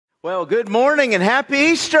Well, good morning and happy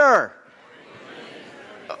Easter.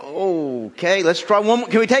 Okay, let's try one more.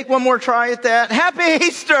 Can we take one more try at that? Happy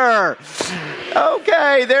Easter.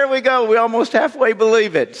 Okay, there we go. We almost halfway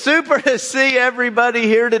believe it. Super to see everybody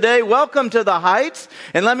here today. Welcome to the Heights.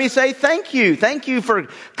 And let me say thank you. Thank you for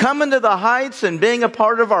coming to the Heights and being a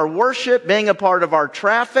part of our worship, being a part of our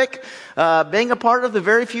traffic, being a part of the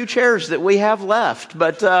very few chairs that we have left.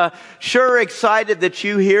 But sure excited that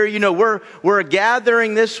you here. You know, we're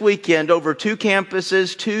gathering this weekend over 2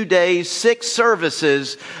 campuses, 2 days, 6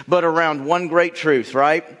 services, but around one great truth,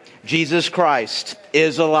 right? Jesus Christ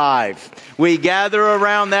is alive. We gather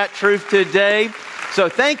around that truth today. So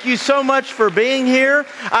thank you so much for being here.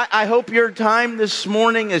 I hope your time this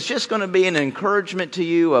morning is just going to be an encouragement to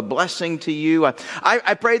you, a blessing to you.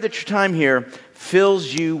 I pray that your time here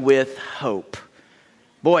fills you with hope.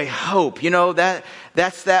 Boy, hope. You know,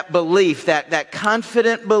 that's that belief, that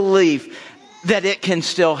confident belief that it can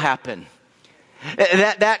still happen.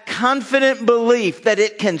 That confident belief that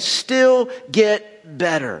it can still get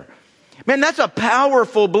better. Man, that's a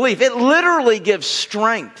powerful belief. It literally gives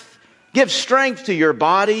strength. Gives strength to your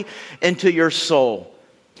body and to your soul.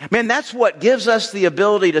 Man, that's what gives us the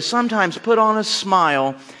ability to sometimes put on a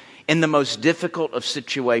smile in the most difficult of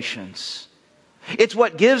situations. It's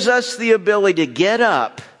what gives us the ability to get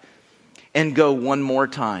up and go one more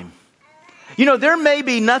time. You know, there may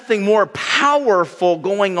be nothing more powerful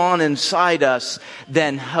going on inside us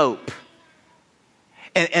than hope.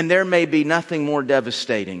 And there may be nothing more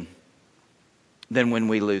devastating than when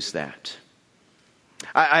we lose that.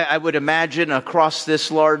 I would imagine across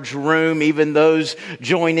this large room, even those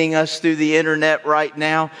joining us through the internet right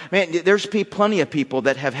now, man, there's plenty of people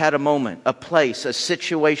that have had a moment, a place, a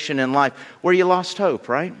situation in life where you lost hope,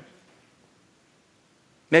 right?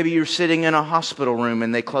 Maybe you're sitting in a hospital room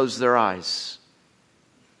and they closed their eyes.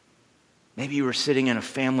 Maybe you were sitting in a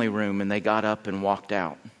family room and they got up and walked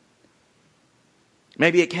out.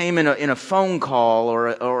 Maybe it came in a phone call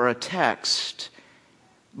or a text.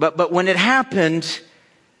 But when it happened,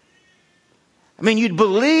 I mean, you'd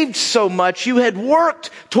believed so much, you had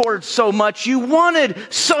worked towards so much, you wanted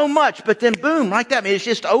so much, but then boom, like that, I mean, it's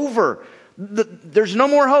just over. There's no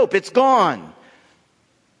more hope, it's gone.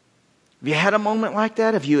 Have you had a moment like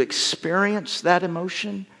that? Have you experienced that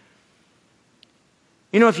emotion?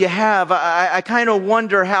 You know, if you have, I kind of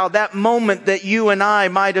wonder how that moment that you and I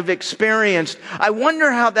might have experienced, I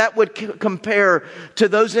wonder how that would compare to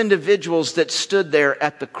those individuals that stood there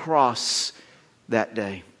at the cross that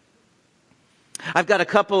day. I've got a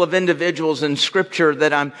couple of individuals in Scripture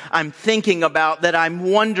that I'm thinking about, that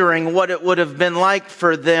I'm wondering what it would have been like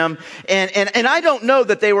for them. And I don't know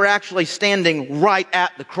that they were actually standing right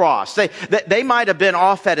at the cross. They might have been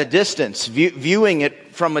off at a distance, viewing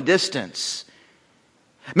it from a distance.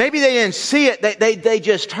 Maybe they didn't see it, they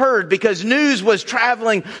just heard, because news was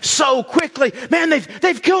traveling so quickly. Man,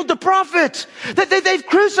 they've killed the prophet. They've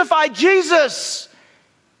crucified Jesus.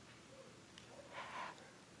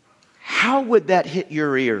 How would that hit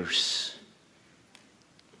your ears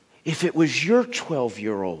if it was your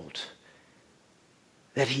 12-year-old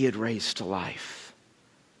that he had raised to life?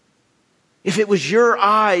 If it was your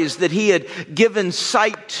eyes that he had given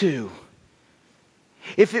sight to?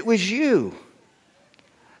 If it was you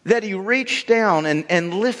that he reached down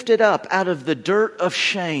and lifted up out of the dirt of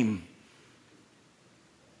shame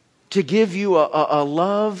to give you a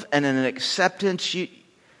love and an acceptance you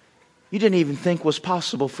didn't even think was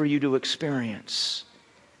possible for you to experience.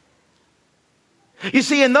 You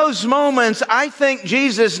see, in those moments, I think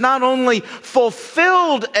Jesus not only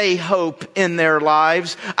fulfilled a hope in their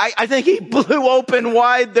lives, I think he blew open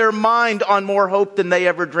wide their mind on more hope than they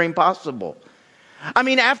ever dreamed possible. I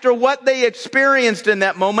mean, after what they experienced in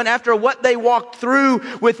that moment, after what they walked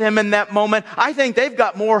through with him in that moment, I think they've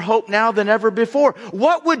got more hope now than ever before.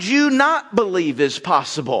 What would you not believe is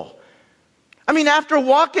possible? I mean, after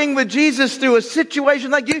walking with Jesus through a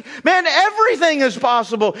situation like you, man, everything is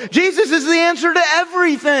possible. Jesus is the answer to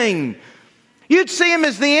everything. You'd see him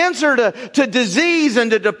as the answer to disease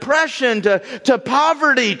and to depression, to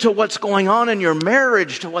poverty, to what's going on in your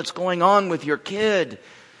marriage, to what's going on with your kid.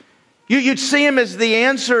 You'd see him as the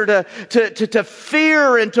answer to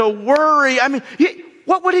fear and to worry. I mean,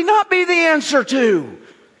 what would he not be the answer to?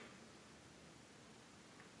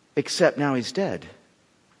 Except now he's dead.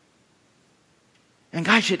 And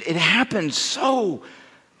gosh, it happened so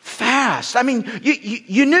fast. I mean,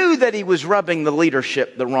 you knew that he was rubbing the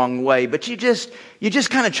leadership the wrong way, but you just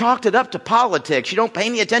kind of chalked it up to politics. You don't pay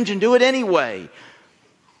any attention to it anyway.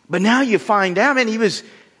 But now you find out, man, he was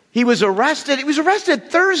arrested. He was arrested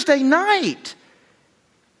Thursday night.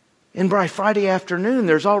 And by Friday afternoon,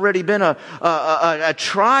 there's already been a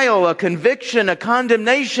trial, a conviction, a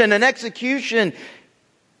condemnation, an execution.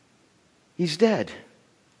 He's dead.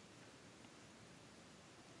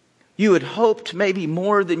 You had hoped maybe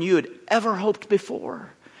more than you had ever hoped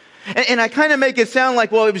before. And I kind of make it sound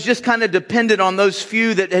like, well, it was just kind of dependent on those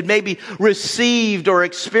few that had maybe received or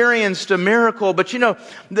experienced a miracle. But you know,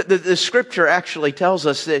 the scripture actually tells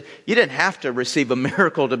us that you didn't have to receive a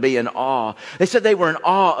miracle to be in awe. They said they were in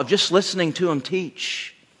awe of just listening to him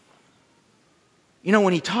teach. You know,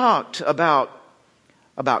 when he talked about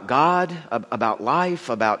God, about life,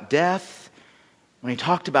 about death, when he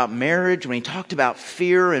talked about marriage, when he talked about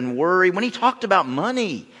fear and worry, when he talked about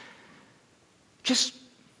money,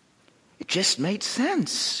 it just made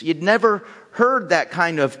sense. You'd never heard that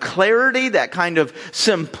kind of clarity, that kind of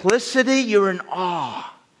simplicity. You were in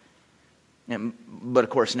awe. But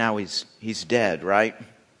of course now he's dead, right?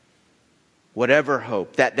 Whatever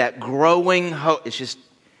hope, that growing hope, it just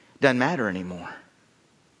doesn't matter anymore.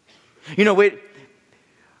 You know,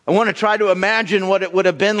 I want to try to imagine what it would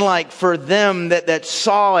have been like for them that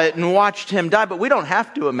saw it and watched him die, but we don't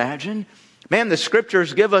have to imagine. Man, the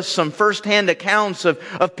scriptures give us some firsthand accounts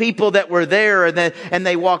of people that were there and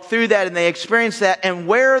they walked through that and they experienced that and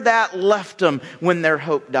where that left them when their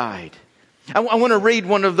hope died. I want to read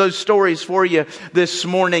one of those stories for you this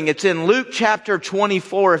morning. It's in Luke chapter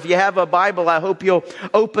 24. If you have a Bible, I hope you'll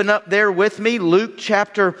open up there with me. Luke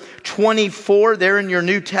chapter 24, there in your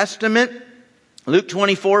New Testament. Luke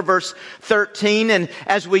 24 verse 13, and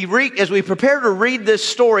as we prepare to read this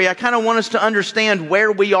story, I kind of want us to understand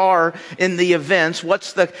where we are in the events.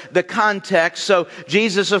 What's the context? So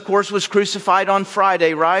Jesus, of course, was crucified on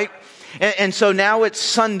Friday, right? And so now it's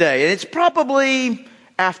Sunday, and it's probably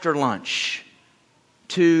after lunch,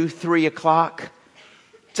 2, 3 o'clock.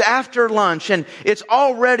 It's after lunch, and it's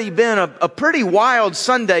already been a pretty wild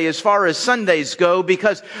Sunday as far as Sundays go,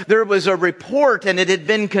 because there was a report and it had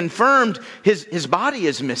been confirmed his body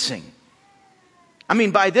is missing. I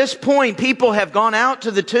mean, by this point, people have gone out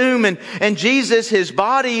to the tomb and Jesus, his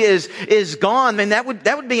body is gone. I mean, that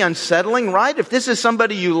would be unsettling, right? If this is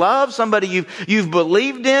somebody you love, somebody you've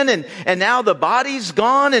believed in, and now the body's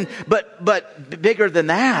gone, but bigger than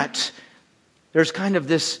that, there's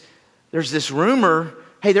this rumor.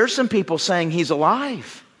 Hey, there's some people saying he's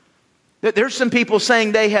alive. There's some people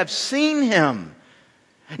saying they have seen him.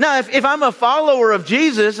 Now, if I'm a follower of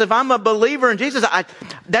Jesus, if I'm a believer in Jesus,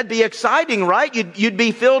 that'd be exciting, right? You'd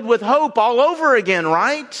be filled with hope all over again,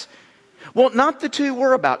 right? Well, not the two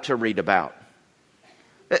we're about to read about.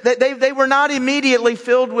 They were not immediately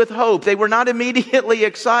filled with hope. They were not immediately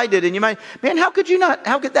excited. And you might, man, how could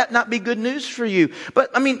that not be good news for you?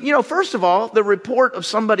 But I mean, you know, first of all, the report of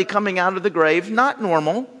somebody coming out of the grave, not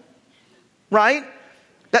normal, right?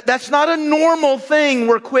 That's not a normal thing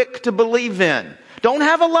we're quick to believe in. Don't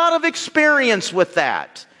have a lot of experience with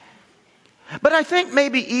that. But I think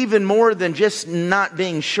maybe even more than just not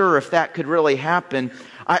being sure if that could really happen,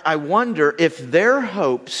 I wonder if their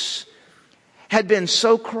hopes had been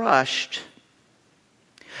so crushed,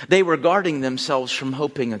 they were guarding themselves from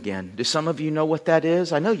hoping again. Do some of you know what that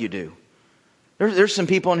is? I know you do. There's some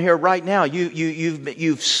people in here right now.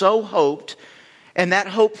 You've so hoped, and that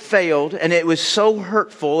hope failed, and it was so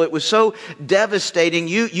hurtful. It was so devastating.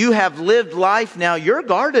 You have lived life now. You're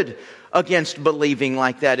guarded against believing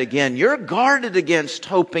like that again. You're guarded against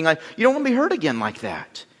hoping. You don't want to be hurt again like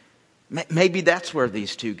that. Maybe that's where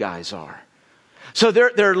these two guys are. So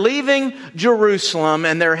they're leaving Jerusalem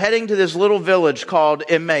and they're heading to this little village called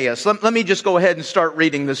Emmaus. Let me just go ahead and start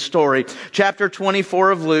reading this story. Chapter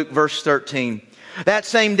 24 of Luke, verse 13. That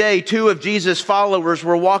same day, 2 of Jesus' followers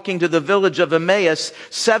were walking to the village of Emmaus,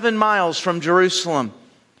 7 miles from Jerusalem.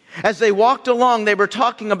 As they walked along, they were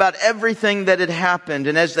talking about everything that had happened.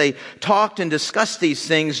 And as they talked and discussed these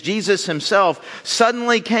things, Jesus himself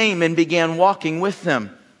suddenly came and began walking with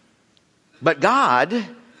them. But God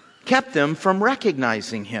kept them from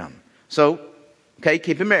recognizing him. So, okay,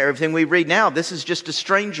 keep in mind, everything we read now, this is just a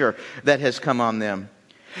stranger that has come on them.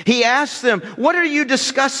 He asked them, "What are you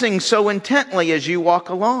discussing so intently as you walk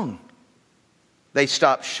along?" They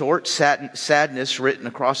stopped short, sadness written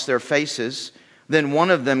across their faces. Then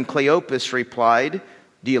one of them, Cleopas, replied,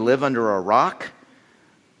 "Do you live under a rock?"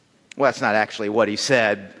 Well, that's not actually what he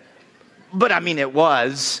said. But I mean, it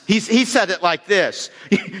was. He said it like this.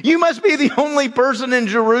 "You must be the only person in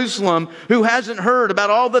Jerusalem who hasn't heard about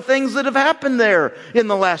all the things that have happened there in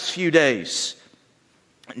the last few days."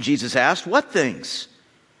 And Jesus asked, "What things?"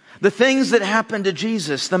 "The things that happened to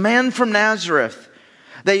Jesus, the man from Nazareth."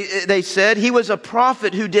 They said, "He was a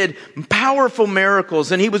prophet who did powerful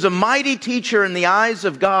miracles, and he was a mighty teacher in the eyes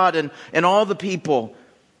of God and all the people.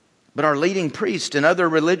 But our leading priest and other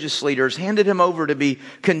religious leaders handed him over to be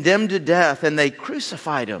condemned to death, and they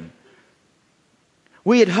crucified him.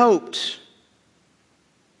 We had hoped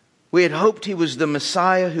he was the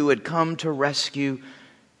Messiah who had come to rescue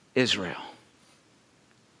Israel.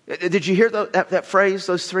 Did you hear that phrase,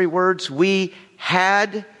 those three words? We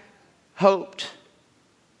had hoped.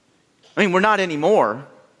 I mean, we're not anymore,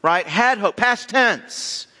 right? Had hope, past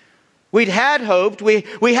tense. We'd had hoped. We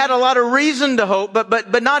had a lot of reason to hope,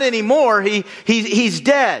 but not anymore. He's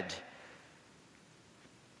dead.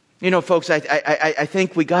 You know, folks, I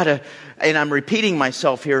think we gotta, and I'm repeating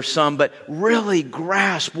myself here some, but really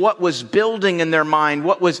grasp what was building in their mind,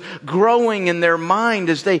 what was growing in their mind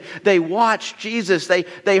as they watched Jesus.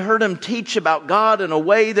 They heard him teach about God in a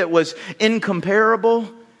way that was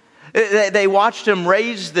incomparable. They watched him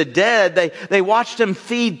raise the dead. They watched him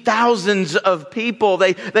feed thousands of people.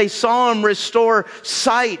 They saw him restore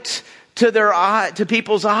sight to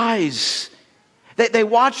people's eyes. They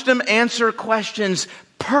watched him answer questions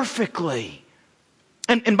perfectly.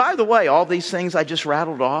 And by the way, all these things I just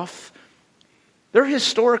rattled off, they're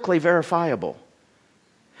historically verifiable.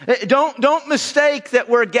 Don't mistake that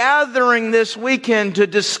we're gathering this weekend to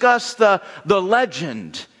discuss the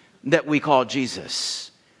legend that we call Jesus.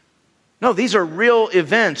 No, these are real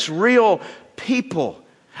events, real people.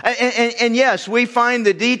 And yes, we find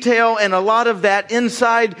the detail and a lot of that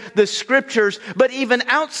inside the Scriptures, but even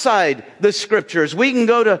outside the Scriptures. We can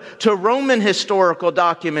go to Roman historical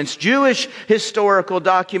documents, Jewish historical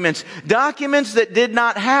documents, documents that did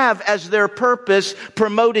not have as their purpose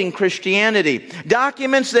promoting Christianity,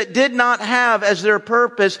 documents that did not have as their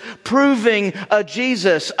purpose proving a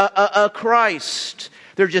Jesus, a Christ.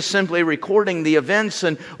 They're just simply recording the events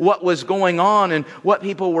and what was going on and what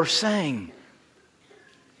people were saying.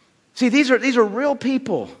 See, these are real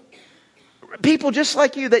people. People just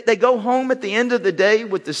like you. They go home at the end of the day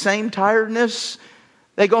with the same tiredness.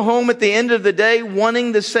 They go home at the end of the day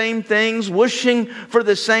wanting the same things, wishing for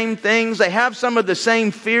the same things. They have some of the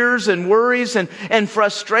same fears and worries and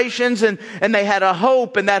frustrations. And they had a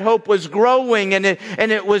hope, and that hope was growing, and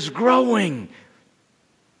it was growing.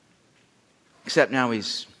 Except now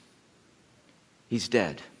he's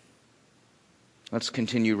dead. Let's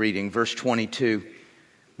continue reading. Verse 22.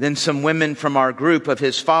 Then some women from our group of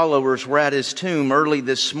his followers were at his tomb early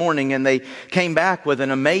this morning, and they came back with an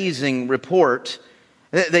amazing report.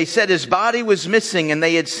 They said his body was missing, and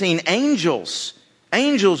they had seen angels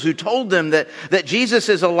who told them that Jesus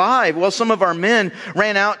is alive. Well, some of our men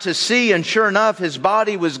ran out to see, and sure enough, his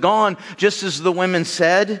body was gone, just as the women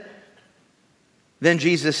said. Then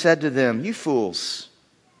Jesus said to them, "You fools."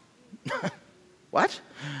 What?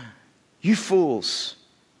 You fools.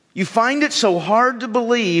 You find it so hard to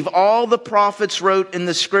believe all the prophets wrote in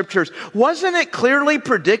the Scriptures. Wasn't it clearly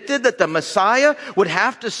predicted that the Messiah would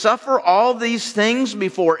have to suffer all these things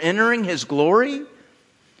before entering his glory?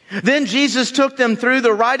 Then Jesus took them through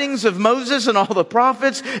the writings of Moses and all the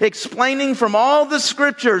prophets, explaining from all the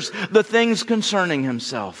Scriptures the things concerning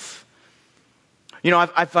himself. You know,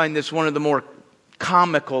 I find this one of the more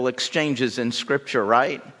comical exchanges in Scripture,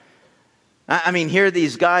 right? I mean, here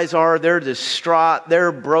these guys are, they're distraught,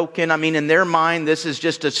 they're broken. I mean, in their mind, this is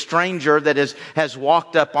just a stranger that has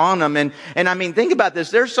walked up on them. And I mean, think about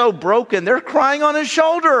this, they're so broken, they're crying on his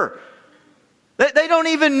shoulder. They don't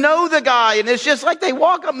even know the guy, and it's just like they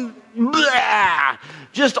walk up, blah,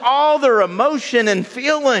 just all their emotion and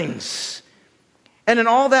feelings. And in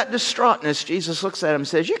all that distraughtness, Jesus looks at him and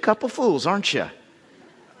says, "You couple fools, aren't you?"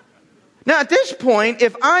 Now, at this point,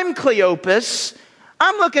 if I'm Cleopas,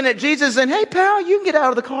 I'm looking at Jesus and, "Hey, pal, you can get out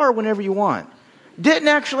of the car whenever you want. Didn't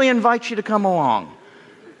actually invite you to come along."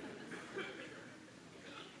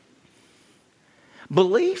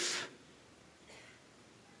 Belief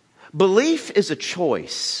is a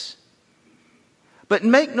choice. But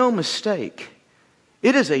make no mistake,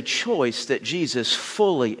 it is a choice that Jesus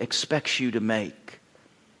fully expects you to make.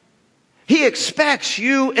 He expects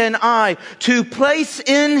you and I to place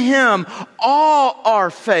in Him all our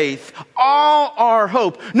faith, all our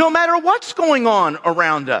hope, no matter what's going on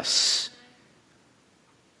around us.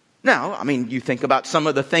 Now, I mean, you think about some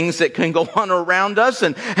of the things that can go on around us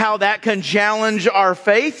and how that can challenge our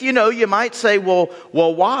faith. You know, you might say, well,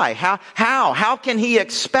 why? How can He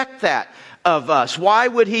expect that of us? Why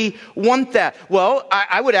would He want that? Well,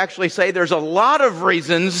 I would actually say there's a lot of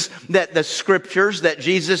reasons that the Scriptures, that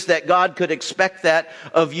Jesus, that God could expect that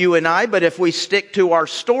of you and I. But if we stick to our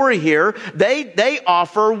story here, they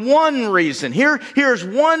offer one reason. Here's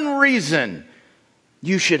one reason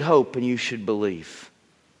you should hope and you should believe.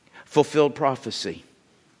 Fulfilled prophecy.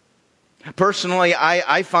 Personally,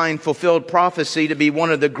 I find fulfilled prophecy to be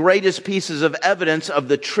one of the greatest pieces of evidence of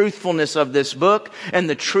the truthfulness of this book and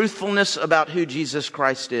the truthfulness about who Jesus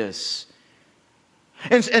Christ is.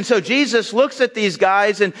 And so Jesus looks at these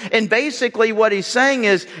guys and basically what he's saying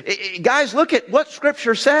is, guys, look at what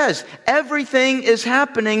Scripture says. Everything is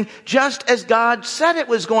happening just as God said it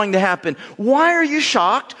was going to happen. Why are you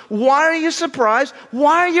shocked? Why are you surprised?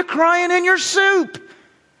 Why are you crying in your soup?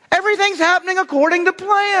 Everything's happening according to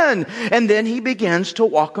plan. And then he begins to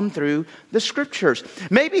walk them through the Scriptures.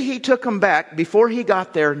 Maybe he took them back before he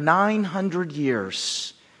got there 900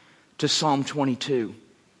 years to Psalm 22.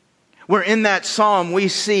 Where in that psalm we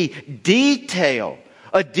see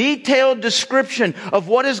a detailed description of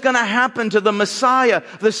what is going to happen to the Messiah,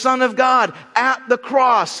 the Son of God, at the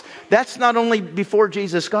cross. That's not only before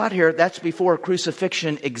Jesus got here, that's before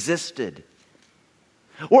crucifixion existed.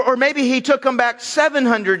 Or maybe he took them back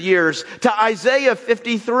 700 years to Isaiah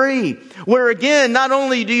 53, where again, not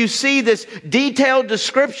only do you see this detailed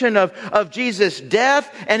description of Jesus'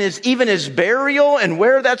 death and even his burial and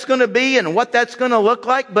where that's going to be and what that's going to look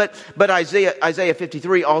like, but Isaiah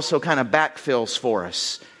 53 also kind of backfills for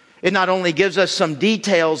us. It not only gives us some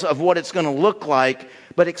details of what it's going to look like,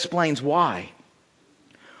 but explains why.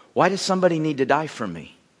 Why does somebody need to die for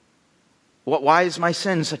me? Why is my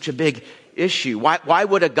sin such a big issue? Why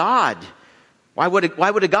would a God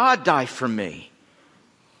die for me?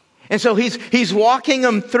 And so he's walking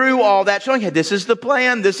them through all that, showing, hey, this is the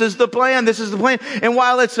plan, this is the plan, this is the plan. And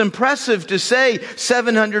while it's impressive to say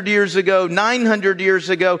 700 years ago, 900 years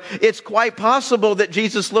ago, it's quite possible that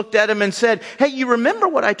Jesus looked at him and said, hey, you remember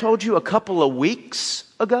what I told you a couple of weeks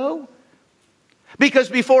ago? Because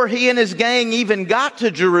before he and his gang even got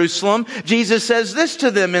to Jerusalem, Jesus says this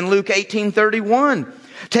to them in Luke 18:31.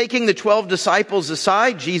 Taking the 12 disciples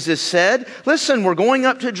aside, Jesus said, listen, we're going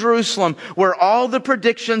up to Jerusalem where all the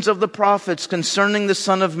predictions of the prophets concerning the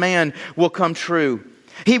Son of Man will come true.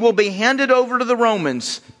 He will be handed over to the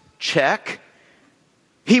Romans. Check.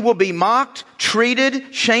 He will be mocked,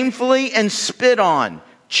 treated shamefully, and spit on.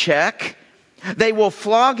 Check. They will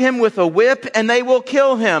flog him with a whip and they will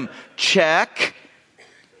kill him. Check.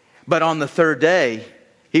 But on the third day,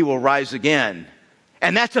 he will rise again.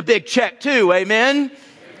 And that's a big check too, amen?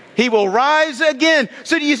 He will rise again.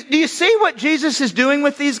 So do you see what Jesus is doing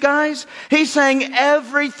with these guys? He's saying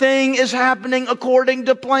everything is happening according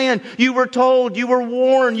to plan. You were told, you were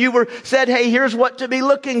warned, you were said, hey, here's what to be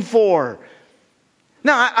looking for.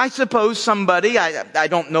 Now, I suppose somebody, I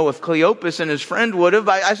don't know if Cleopas and his friend would have,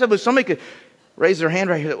 I suppose somebody could raise their hand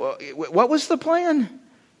right here. What was the plan?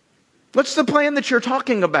 What's the plan that you're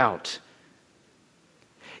talking about?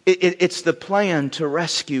 It's the plan to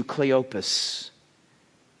rescue Cleopas.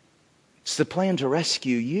 It's the plan to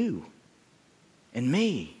rescue you and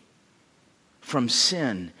me from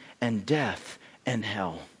sin and death and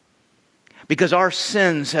hell. Because our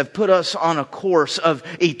sins have put us on a course of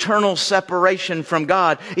eternal separation from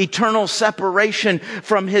God, eternal separation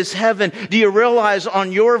from His heaven. Do you realize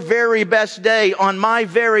on your very best day, on my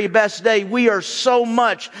very best day, we are so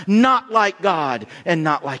much not like God and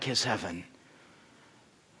not like His heaven.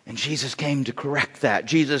 And Jesus came to correct that.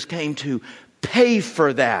 Jesus came to pay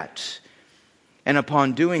for that. And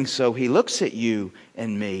upon doing so, He looks at you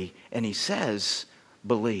and me and He says,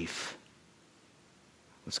 believe.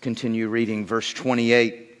 Let's continue reading verse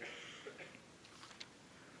 28.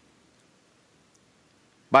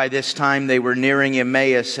 By this time they were nearing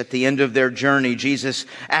Emmaus. At the end of their journey, Jesus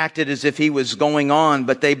acted as if He was going on,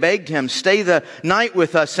 but they begged Him, stay the night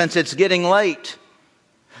with us since it's getting late.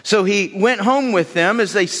 So He went home with them.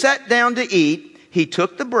 As they sat down to eat, He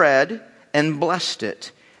took the bread and blessed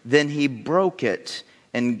it. Then He broke it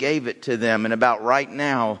and gave it to them. And about right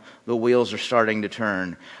now, the wheels are starting to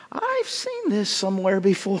turn. I've seen this somewhere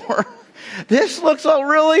before. This looks all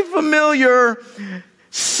really familiar.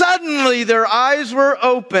 Suddenly their eyes were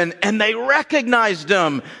open and they recognized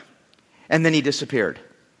Him. And then He disappeared.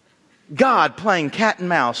 God playing cat and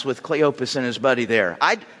mouse with Cleopas and his buddy there.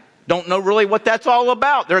 I don't know really what that's all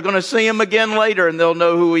about. They're going to see Him again later and they'll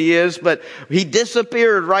know who He is. But He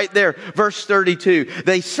disappeared right there. Verse 32.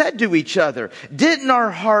 They said to each other, didn't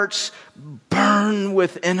our hearts burn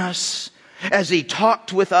within us as He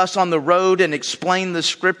talked with us on the road and explained the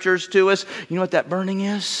Scriptures to us? You know what that burning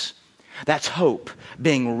is? That's hope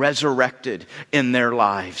being resurrected in their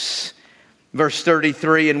lives. Verse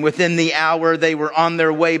 33, and within the hour they were on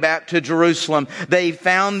their way back to Jerusalem. They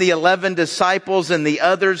found the 11 disciples and the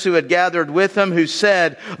others who had gathered with them, who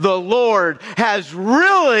said, the Lord has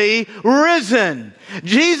really risen.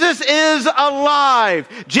 Jesus is alive.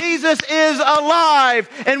 Jesus is alive.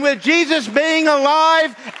 And with Jesus being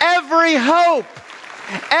alive, every hope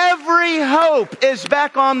Every hope is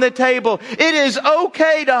back on the table. It is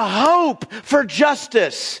okay to hope for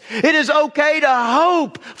justice. It is okay to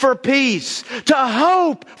hope for peace, to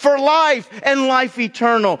hope for life and life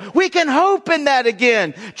eternal. We can hope in that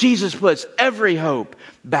again. Jesus puts every hope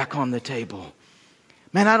back on the table.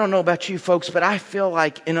 Man, I don't know about you folks, but I feel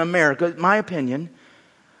like in America, my opinion,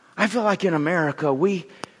 I feel like in America, we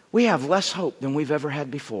have less hope than we've ever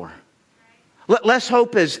had before. Less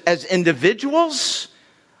hope as individuals,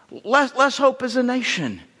 less hope as a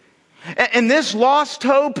nation. And this lost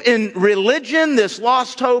hope in religion, this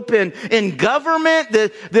lost hope in government,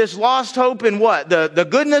 this lost hope in what? The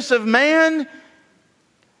goodness of man,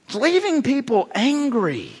 it's leaving people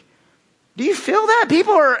angry. Do you feel that?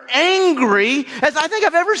 People are angry as I think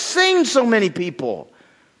I've ever seen so many people.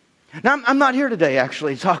 Now, I'm not here today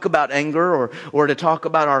actually to talk about anger or to talk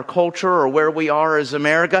about our culture or where we are as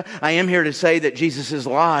America. I am here to say that Jesus is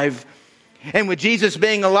alive. And with Jesus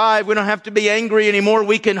being alive, we don't have to be angry anymore.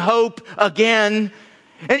 We can hope again.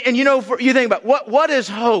 And you know, you think about what is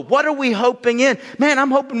hope? What are we hoping in? Man,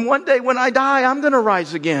 I'm hoping one day when I die, I'm going to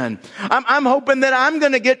rise again. I'm hoping that I'm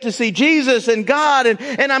going to get to see Jesus and God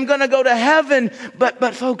and I'm going to go to heaven.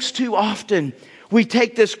 But folks, too often we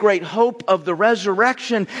take this great hope of the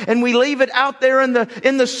resurrection and we leave it out there in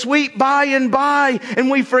the sweet by and by,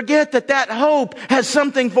 and we forget that hope has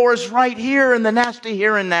something for us right here in the nasty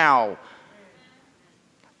here and now.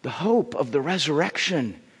 The hope of the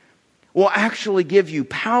resurrection will actually give you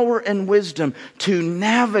power and wisdom to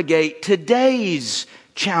navigate today's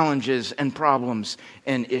challenges and problems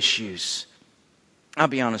and issues. I'll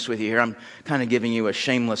be honest with you here. I'm kind of giving you a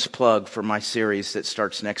shameless plug for my series that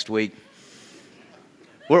starts next week.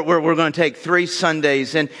 We're going to take 3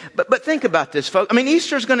 Sundays. But think about this, folks. I mean,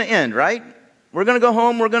 Easter's going to end, right? We're going to go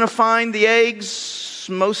home. We're going to find the eggs,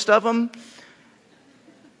 most of them.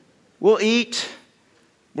 We'll eat.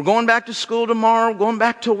 We're going back to school tomorrow, going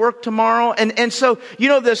back to work tomorrow. And so, you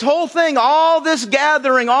know, this whole thing, all this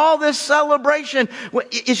gathering, all this celebration,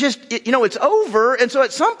 it's just, it's over. And so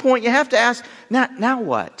at some point you have to ask, now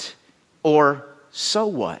what? Or so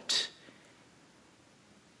what?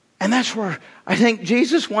 And that's where I think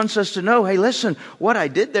Jesus wants us to know, hey, listen, what I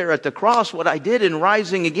did there at the cross, what I did in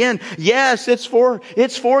rising again, yes, it's for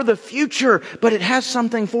the future, but it has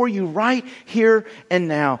something for you right here and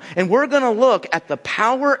now. And we're going to look at the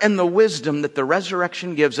power and the wisdom that the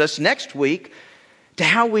resurrection gives us next week to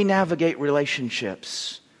how we navigate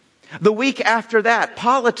relationships. The week after that,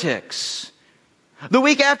 politics. The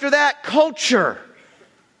week after that, culture.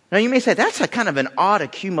 Now you may say, that's a kind of an odd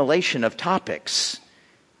accumulation of topics.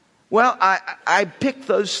 Well, I picked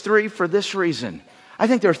those 3 for this reason. I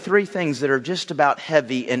think there are 3 things that are just about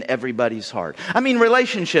heavy in everybody's heart. I mean,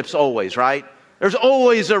 relationships always, right? There's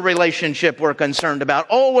always a relationship we're concerned about.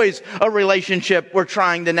 Always a relationship we're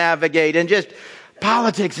trying to navigate. And just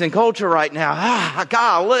politics and culture right now.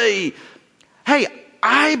 Golly. Hey,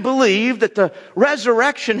 I believe that the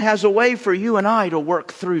resurrection has a way for you and I to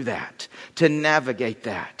work through that, to navigate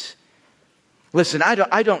that. Listen,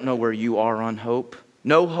 I don't know where you are on hope.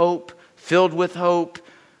 No hope, filled with hope,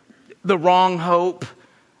 the wrong hope,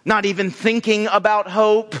 not even thinking about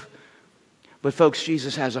hope. But folks,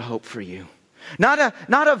 Jesus has a hope for you. Not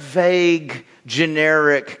a vague,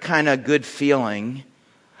 generic kind of good feeling,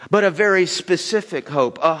 but a very specific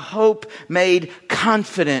hope. A hope made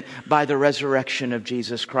confident by the resurrection of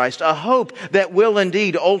Jesus Christ. A hope that will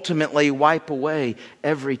indeed ultimately wipe away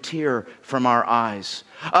every tear from our eyes.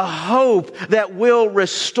 A hope that will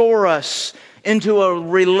restore us into a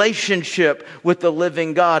relationship with the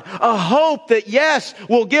living God. A hope that, yes,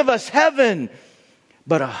 will give us heaven,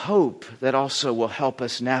 but a hope that also will help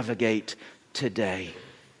us navigate today.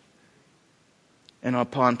 And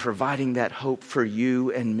upon providing that hope for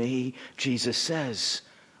you and me, Jesus says,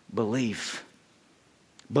 believe.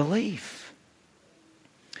 Believe.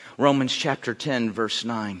 Romans chapter 10, verse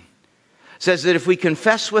 9. Says that if we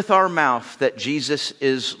confess with our mouth that Jesus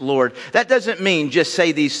is Lord, that doesn't mean just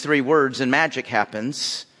say these 3 words and magic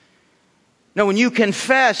happens. No, when you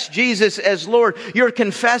confess Jesus as Lord, you're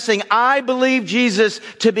confessing, I believe Jesus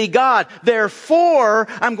to be God. Therefore,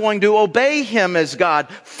 I'm going to obey Him as God,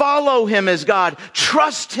 follow Him as God,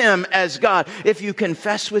 trust Him as God. If you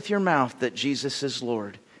confess with your mouth that Jesus is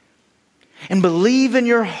Lord and believe in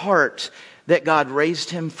your heart that God raised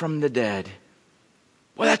Him from the dead.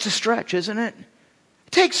 Well, that's a stretch, isn't it?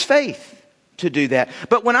 It takes faith to do that.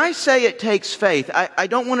 But when I say it takes faith, I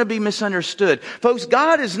don't want to be misunderstood. Folks,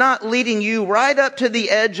 God is not leading you right up to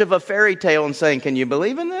the edge of a fairy tale and saying, can you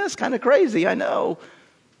believe in this? Kind of crazy, I know.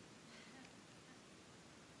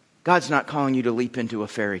 God's not calling you to leap into a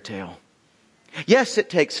fairy tale. Yes, it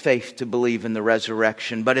takes faith to believe in the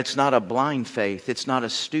resurrection, but it's not a blind faith. It's not a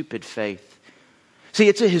stupid faith. See,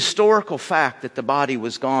 it's a historical fact that the body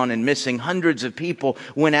was gone and missing. Hundreds of people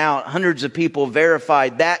went out. Hundreds of people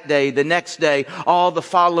verified that day, the next day, all the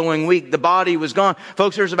following week. The body was gone.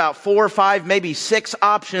 Folks, there's about 4 or 5, maybe 6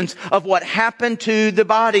 options of what happened to the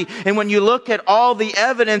body. And when you look at all the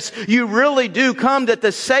evidence, you really do come that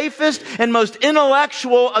the safest and most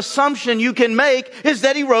intellectual assumption you can make is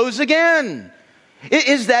that He rose again.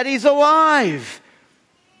 Is that He's alive.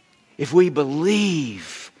 If we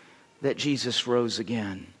believe that Jesus rose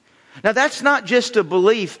again. Now that's not just a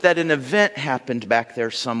belief that an event happened back there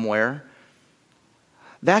somewhere.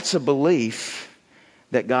 That's a belief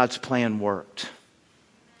that God's plan worked.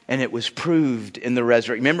 And it was proved in the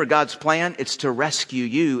resurrection. Remember God's plan? It's to rescue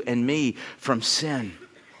you and me from sin.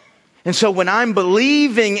 And so when I'm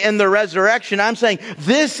believing in the resurrection, I'm saying,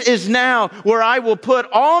 this is now where I will put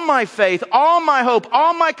all my faith, all my hope,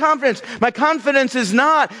 all my confidence. My confidence is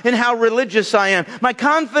not in how religious I am. My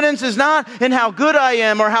confidence is not in how good I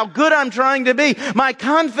am or how good I'm trying to be. My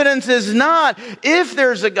confidence is not if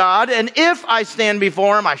there's a God and if I stand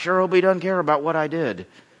before Him, I sure hope He doesn't care about what I did.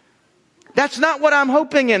 That's not what I'm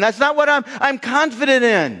hoping in. That's not what I'm confident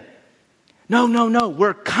in. No.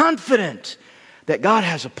 We're confident that God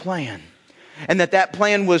has a plan and that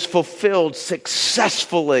plan was fulfilled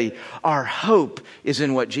successfully. Our hope is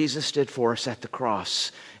in what Jesus did for us at the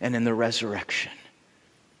cross and in the resurrection.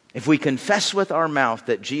 If we confess with our mouth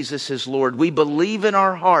that Jesus is Lord, we believe in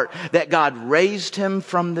our heart that God raised Him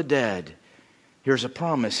from the dead. Here's a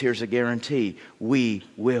promise, here's a guarantee. We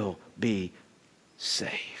will be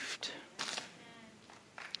saved.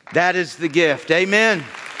 That is the gift. Amen.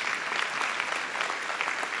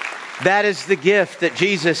 That is the gift that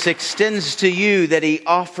Jesus extends to you, that He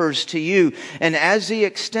offers to you. And as He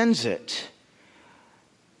extends it,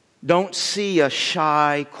 don't see a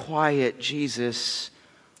shy, quiet Jesus.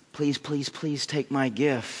 Please, please, please take my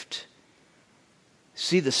gift.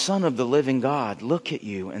 See the Son of the living God look at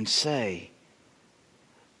you and say,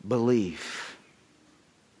 believe.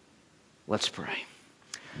 Let's pray.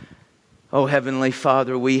 Oh, Heavenly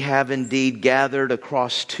Father, we have indeed gathered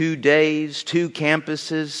across 2 days, 2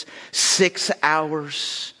 campuses, 6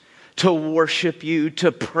 hours to worship You,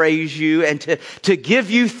 to praise You, and to give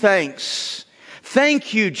You thanks.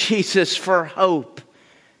 Thank You, Jesus, for hope.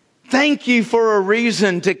 Thank You for a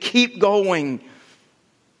reason to keep going.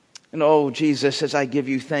 And oh, Jesus, as I give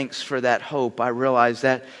You thanks for that hope, I realize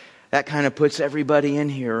that kind of puts everybody in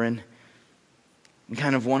here in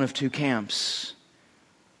kind of one of 2 camps.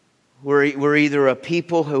 We're either a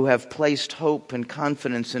people who have placed hope and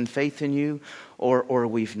confidence and faith in You, or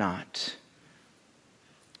we've not.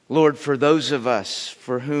 Lord, for those of us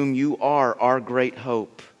for whom You are our great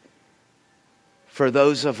hope, for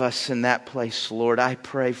those of us in that place, Lord, I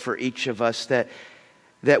pray for each of us that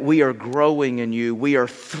we are growing in You, we are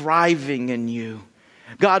thriving in You.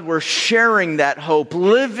 God, we're sharing that hope,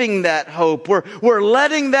 living that hope. We're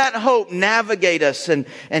letting that hope navigate us and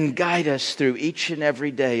guide us through each and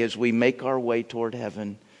every day as we make our way toward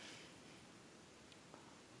heaven.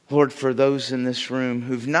 Lord, for those in this room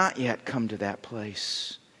who've not yet come to that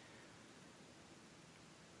place,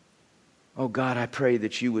 oh God, I pray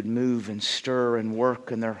that You would move and stir and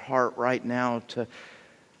work in their heart right now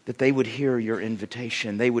that they would hear Your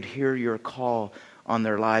invitation. They would hear Your call on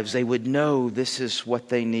their lives. They would know this is what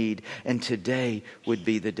they need. And today would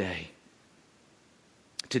be the day.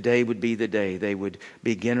 Today would be the day they would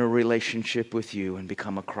begin a relationship with You and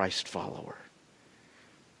become a Christ follower.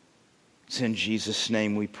 It's in Jesus'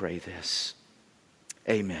 name we pray this.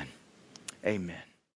 Amen. Amen.